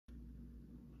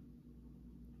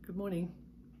Good morning.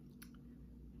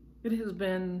 It has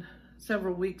been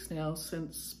several weeks now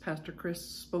since Pastor Chris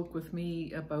spoke with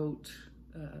me about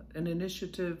an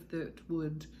initiative that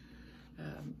would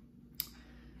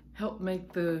help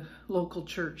make the local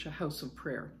church a house of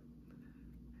prayer.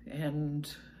 And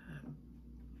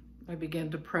I began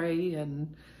to pray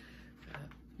and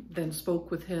then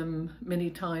spoke with him many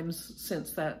times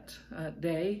since that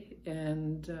day,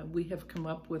 and we have come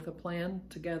up with a plan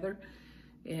together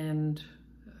and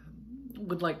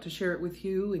would like to share it with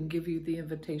you and give you the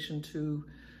invitation to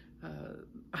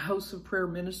a house of prayer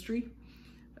ministry.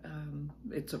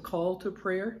 It's a call to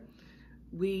prayer.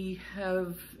 We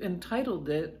have entitled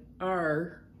it,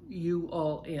 Are You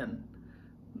All In?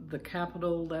 The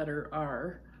capital letter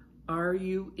R. Are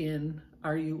you in?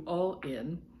 Are you all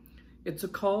in? It's a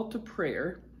call to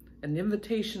prayer, an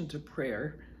invitation to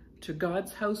prayer, to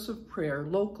God's house of prayer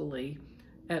locally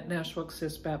at Nashua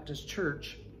Baptist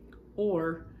Church,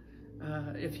 or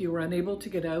if you were unable to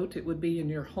get out, it would be in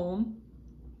your home,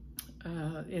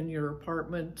 in your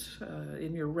apartment,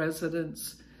 in your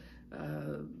residence,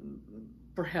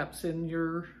 perhaps in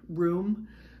your room,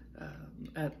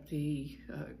 at the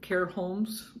care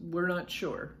homes. We're not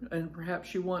sure, and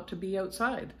perhaps you want to be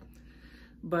outside.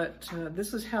 But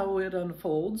this is how it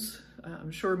unfolds.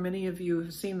 I'm sure many of you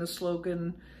have seen the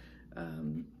slogan,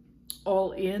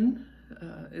 All In.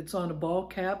 It's on a ball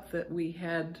cap that we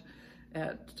had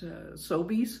at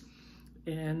Sobeys,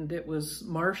 and it was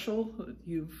Marshall.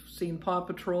 You've seen Paw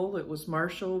Patrol. It was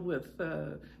Marshall with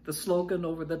the slogan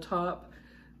over the top,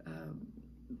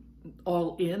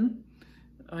 All In.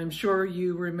 I'm sure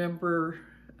you remember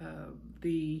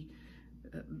the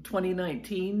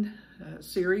 2019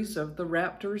 series of the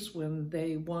Raptors when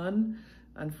they won.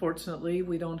 Unfortunately,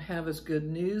 we don't have as good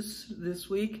news this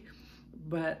week,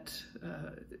 but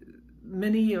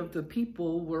many of the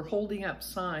people were holding up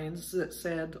signs that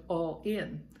said all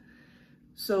in.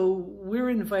 So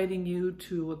we're inviting you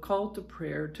to a call to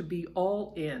prayer, to be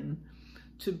all in,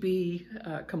 to be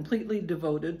completely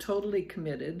devoted, totally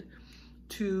committed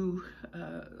to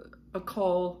a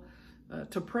call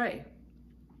to pray.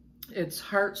 It's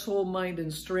heart, soul, mind,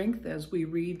 and strength, as we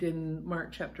read in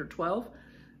Mark chapter 12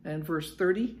 and verse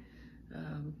 30.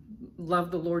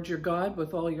 Love the Lord your God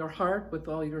with all your heart, with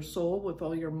all your soul, with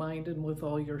all your mind, and with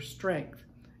all your strength.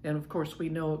 And of course, we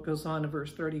know it goes on in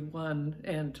verse 31,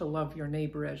 and to love your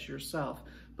neighbor as yourself.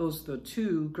 Those are the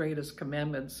two greatest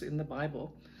commandments in the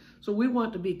Bible. So we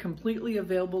want to be completely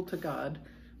available to God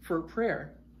for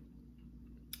prayer.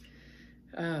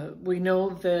 We know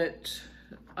that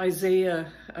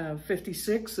Isaiah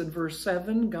 56 and verse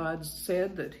 7, God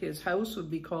said that his house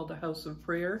would be called a house of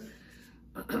prayer.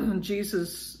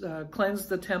 Jesus cleansed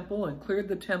the temple and cleared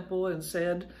the temple and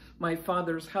said, my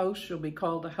Father's house shall be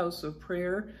called a house of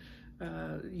prayer.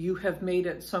 You have made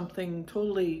it something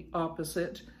totally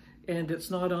opposite, and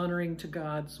it's not honoring to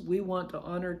God. We want to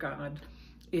honor God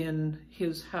in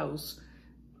his house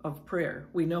of prayer.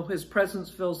 We know his presence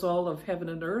fills all of heaven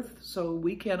and earth, so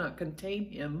we cannot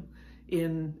contain him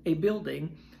in a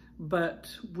building, but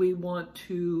we want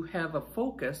to have a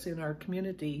focus in our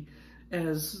community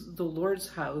as the Lord's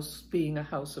house being a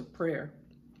house of prayer.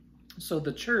 So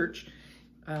the church,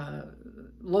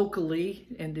 locally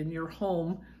and in your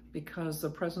home, because the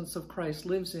presence of Christ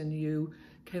lives in you,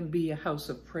 can be a house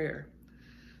of prayer.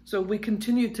 So we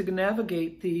continue to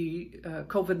navigate the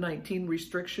COVID-19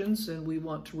 restrictions, and we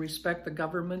want to respect the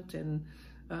government and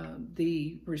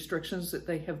the restrictions that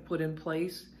they have put in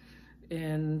place.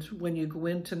 And when you go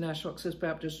into National Access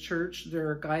Baptist Church, there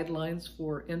are guidelines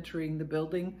for entering the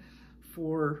building,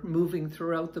 for moving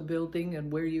throughout the building, and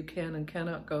where you can and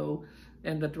cannot go,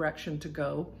 and the direction to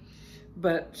go.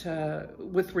 But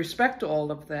with respect to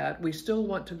all of that, we still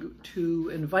want to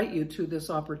invite you to this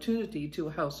opportunity to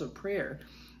a house of prayer.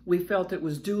 We felt it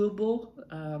was doable.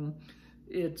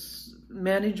 It's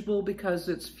manageable because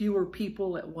it's fewer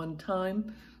people at one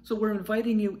time. So we're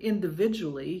inviting you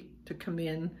individually to come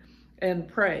in and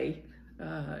pray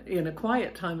in a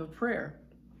quiet time of prayer.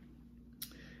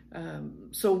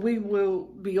 So we will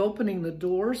be opening the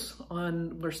doors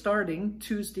we're starting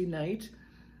Tuesday night,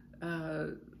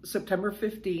 September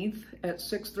 15th at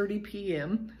 6:30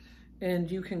 p.m. And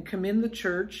you can come in the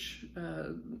church,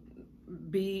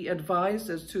 be advised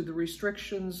as to the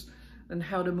restrictions and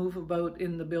how to move about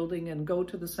in the building, and go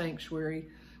to the sanctuary,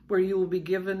 where you will be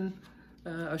given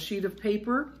a sheet of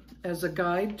paper as a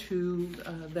guide to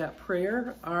that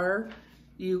prayer. Are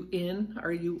you in?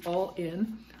 Are you all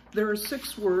in? There are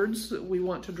 6 words that we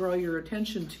want to draw your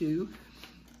attention to: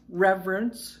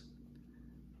 reverence,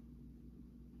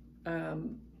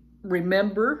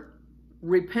 remember,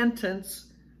 repentance,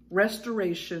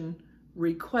 restoration,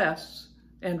 requests,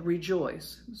 and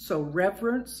rejoice. So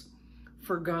reverence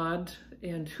for God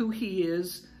and who he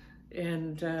is,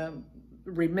 and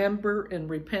remember and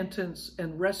repentance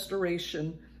and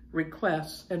restoration,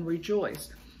 requests, and rejoice.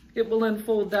 It will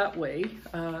unfold that way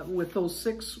with those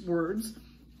 6 words,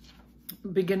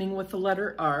 beginning with the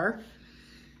letter R.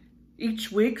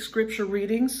 Each week, scripture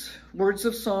readings, words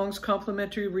of songs,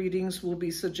 complimentary readings will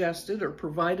be suggested or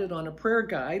provided on a prayer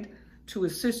guide to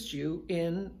assist you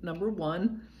in, number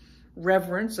 1,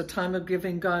 reverence, a time of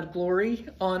giving God glory,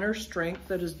 honor, strength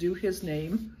that is due his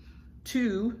name.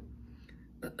 2,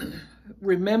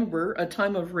 remember, a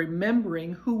time of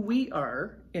remembering who we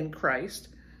are in Christ.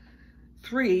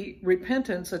 3,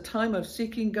 repentance, a time of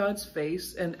seeking God's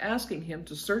face and asking him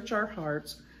to search our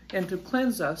hearts and to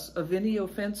cleanse us of any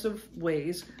offensive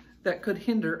ways that could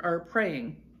hinder our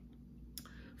praying.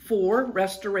 4,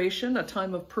 restoration, a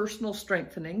time of personal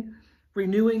strengthening,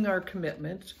 renewing our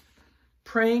commitment,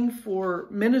 praying for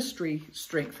ministry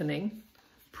strengthening,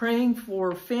 praying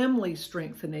for family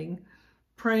strengthening,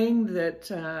 praying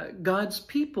that God's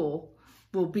people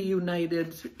will be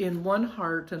united in one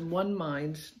heart and one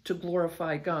mind to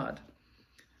glorify God.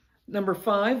 Number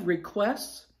 5,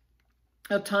 requests,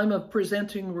 a time of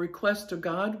presenting requests to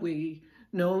God. We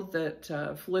know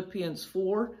that Philippians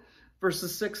 4,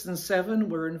 verses 6 and 7,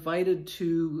 we're invited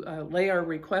to lay our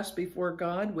requests before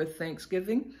God with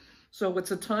thanksgiving. So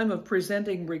it's a time of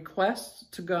presenting requests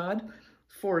to God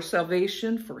for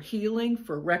salvation, for healing,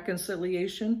 for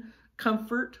reconciliation,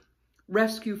 comfort,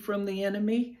 rescue from the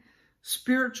enemy,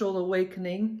 spiritual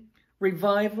awakening,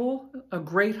 revival, a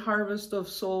great harvest of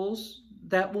souls.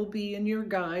 That will be in your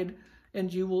guide,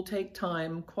 and you will take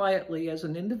time quietly as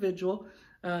an individual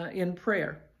in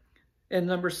prayer. And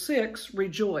number 6,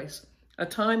 rejoice, a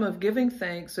time of giving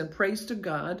thanks and praise to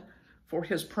God for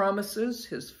his promises,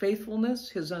 his faithfulness,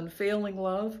 his unfailing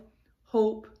love,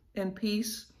 hope, and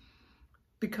peace.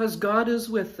 Because God is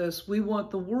with us, we want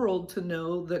the world to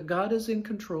know that God is in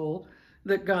control,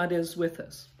 that God is with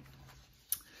us.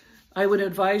 I would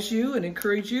advise you and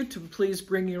encourage you to please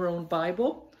bring your own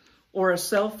Bible or a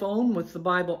cell phone with the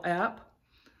Bible app.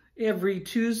 Every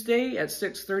Tuesday at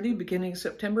 6:30, beginning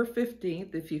September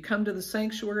 15th, if you come to the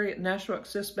sanctuary at National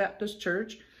Access Baptist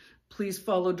Church, please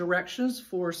follow directions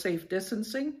for safe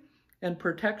distancing and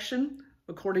protection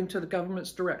according to the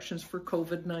government's directions for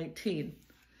COVID-19.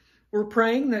 We're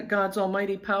praying that God's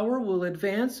almighty power will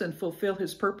advance and fulfill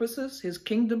his purposes, his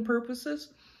kingdom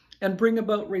purposes, and bring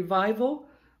about revival,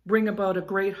 bring about a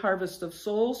great harvest of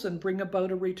souls, and bring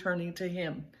about a returning to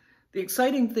him. The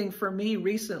exciting thing for me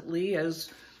recently, as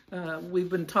we've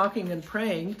been talking and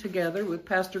praying together with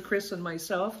Pastor Chris and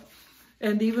myself,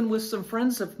 and even with some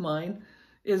friends of mine,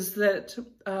 is that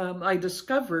I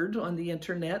discovered on the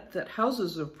internet that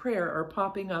houses of prayer are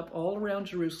popping up all around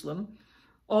Jerusalem,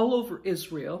 all over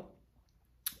Israel,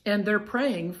 and they're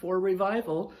praying for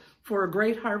revival, for a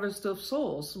great harvest of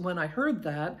souls. When I heard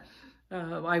that,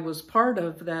 I was part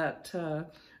of that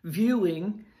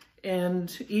viewing,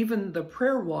 and even the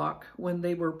prayer walk when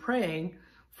they were praying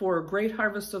for a great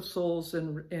harvest of souls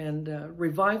and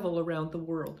revival around the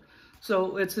world.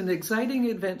 So it's an exciting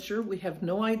adventure. We have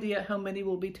no idea how many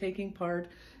will be taking part,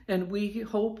 and we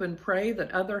hope and pray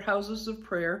that other houses of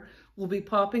prayer will be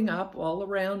popping up all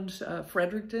around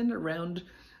Fredericton, around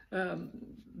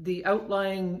the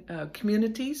outlying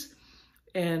communities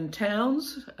and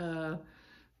towns,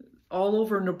 all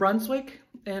over New Brunswick,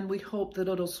 and we hope that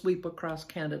it'll sweep across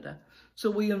Canada.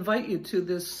 So we invite you to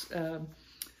this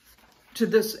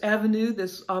avenue,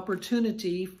 this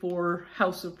opportunity for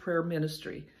House of Prayer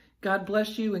ministry. God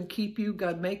bless you and keep you.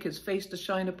 God make his face to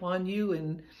shine upon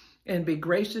you and be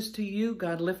gracious to you.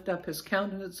 God lift up his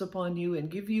countenance upon you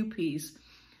and give you peace.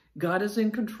 God is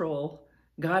in control.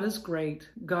 God is great.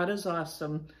 God is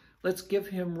awesome. Let's give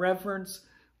him reverence.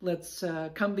 Let's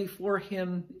come before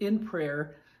him in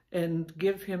prayer and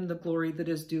give him the glory that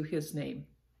is due his name.